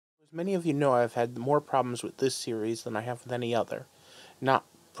As many of you know, I've had more problems with this series than I have with any other. Not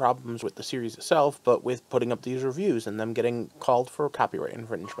problems with the series itself, but with putting up these reviews and them getting called for copyright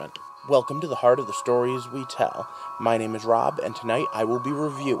infringement. Welcome to the heart of the stories we tell. My name is Rob, and tonight I will be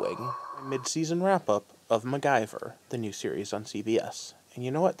reviewing my mid-season wrap-up of MacGyver, the new series on CBS. And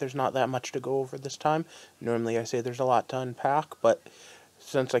you know what? There's not that much to go over this time. Normally I say there's a lot to unpack, but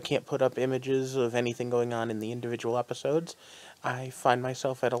since I can't put up images of anything going on in the individual episodes, I find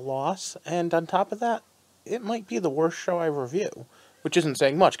myself at a loss, and on top of that, it might be the worst show I review, which isn't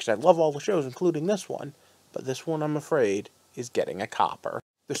saying much, because I love all the shows, including this one, but this one, I'm afraid, is getting a copper.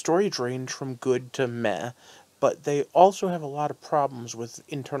 The stories range from good to meh, but they also have a lot of problems with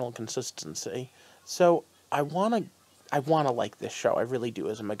internal consistency, so I wanna like this show, I really do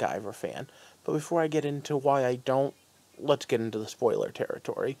as a MacGyver fan, but before I get into why I don't, let's get into the spoiler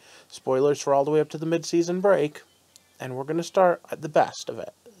territory. Spoilers for all the way up to the mid-season break. And we're going to start at the best of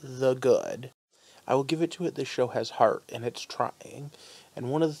it, the good. I will give it to it, this show has heart, and it's trying.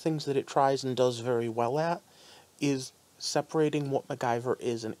 And one of the things that it tries and does very well at is separating what MacGyver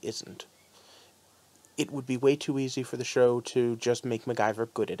is and isn't. It would be way too easy for the show to just make MacGyver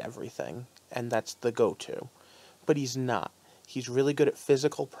good at everything, and that's the go-to. But he's not. He's really good at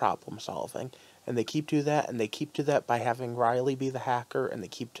physical problem solving, and they keep to that, and they keep to that by having Riley be the hacker, and they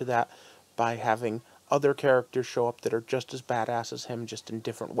keep to that by having other characters show up that are just as badass as him, just in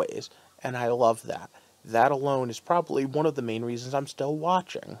different ways, and I love that. That alone is probably one of the main reasons I'm still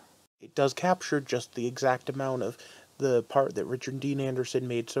watching. It does capture just the exact amount of the part that Richard Dean Anderson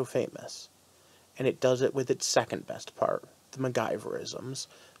made so famous, and it does it with its second best part, the MacGyverisms.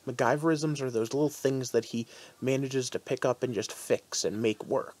 MacGyverisms are those little things that he manages to pick up and just fix and make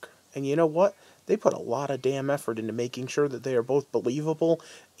work. And you know what? They put a lot of damn effort into making sure that they are both believable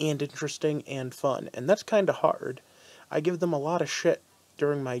and interesting and fun, and that's kind of hard. I give them a lot of shit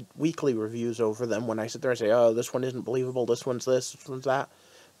during my weekly reviews over them when I sit there and say, oh, this one isn't believable, this one's that.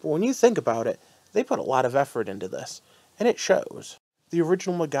 But when you think about it, they put a lot of effort into this, and it shows. The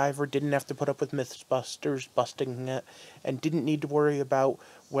original MacGyver didn't have to put up with Mythbusters busting it, and didn't need to worry about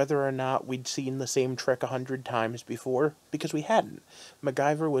whether or not we'd seen the same trick 100 times before, because we hadn't.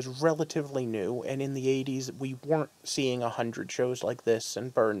 MacGyver was relatively new, and in the 80s we weren't seeing 100 shows like this,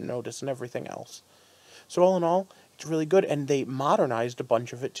 and Burn Notice, and everything else. So all in all, it's really good, and they modernized a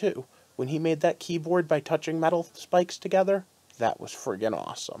bunch of it too. When he made that keyboard by touching metal spikes together, that was friggin'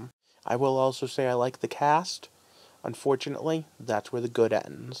 awesome. I will also say I like the cast. Unfortunately, that's where the good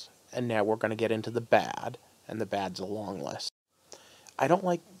ends, and now we're going to get into the bad, and the bad's a long list. I don't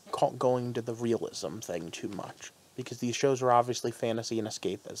like going to the realism thing too much, because these shows are obviously fantasy and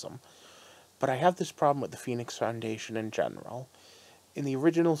escapism, but I have this problem with the Phoenix Foundation in general. In the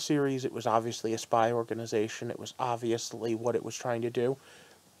original series, it was obviously a spy organization, it was obviously what it was trying to do,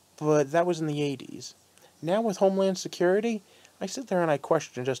 but that was in the 80s. Now with Homeland Security, I sit there and I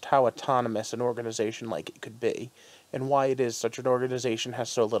question just how autonomous an organization like it could be, and why it is such an organization has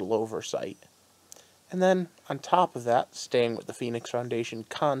so little oversight. And then, on top of that, staying with the Phoenix Foundation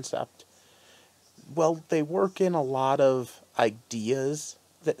concept, well, they work in a lot of ideas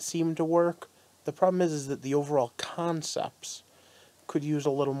that seem to work. The problem is that the overall concepts could use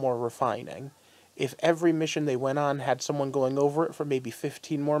a little more refining. If every mission they went on had someone going over it for maybe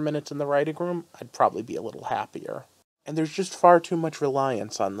 15 more minutes in the writing room, I'd probably be a little happier. And there's just far too much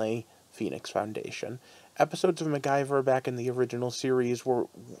reliance on the Phoenix Foundation. Episodes of MacGyver back in the original series were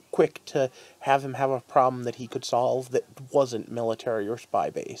quick to have him have a problem that he could solve that wasn't military or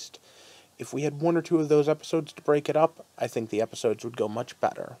spy-based. If we had one or two of those episodes to break it up, I think the episodes would go much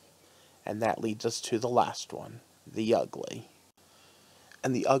better. And that leads us to the last one, the ugly.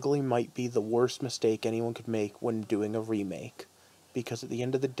 And the ugly might be the worst mistake anyone could make when doing a remake. Because at the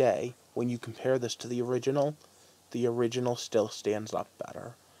end of the day, when you compare this to the original still stands up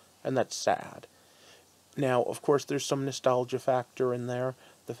better. And that's sad. Now, of course, there's some nostalgia factor in there.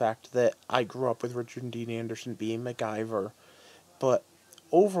 The fact that I grew up with Richard Dean Anderson being MacGyver. But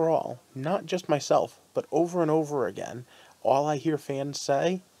overall, not just myself, but over and over again, all I hear fans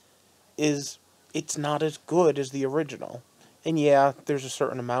say is it's not as good as the original. And yeah, there's a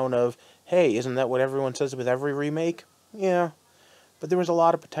certain amount of, hey, isn't that what everyone says with every remake? Yeah, but there was a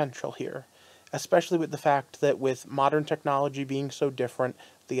lot of potential here. Especially with the fact that with modern technology being so different,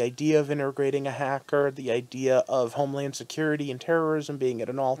 the idea of integrating a hacker, the idea of Homeland Security and terrorism being at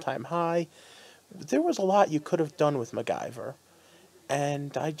an all-time high, there was a lot you could have done with MacGyver.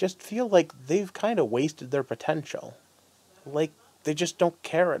 And I just feel like they've kind of wasted their potential. Like, they just don't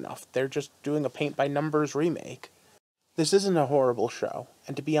care enough. They're just doing a paint-by-numbers remake. This isn't a horrible show,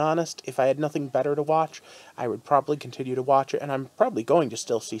 and to be honest, if I had nothing better to watch, I would probably continue to watch it, and I'm probably going to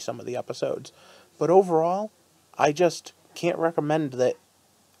still see some of the episodes. But overall, I just can't recommend that.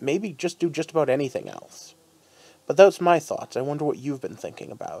 Maybe just do just about anything else. But that's my thoughts. I wonder what you've been thinking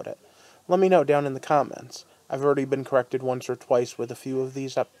about it. Let me know down in the comments. I've already been corrected once or twice with a few of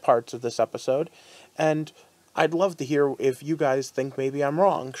these parts of this episode, and I'd love to hear if you guys think maybe I'm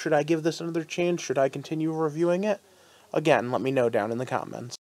wrong. Should I give this another chance? Should I continue reviewing it? Again, let me know down in the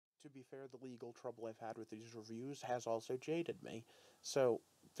comments. To be fair, the legal trouble I've had with these reviews has also jaded me. So,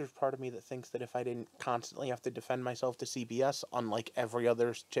 there's part of me that thinks that if I didn't constantly have to defend myself to CBS, unlike every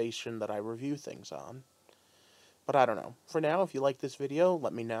other station that I review things on. But I don't know. For now, if you like this video,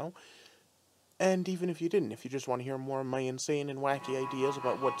 let me know. And even if you didn't, if you just want to hear more of my insane and wacky ideas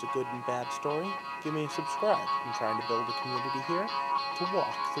about what's a good and bad story, give me a subscribe. I'm trying to build a community here to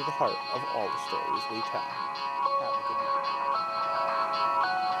walk through the heart of all the stories we tell.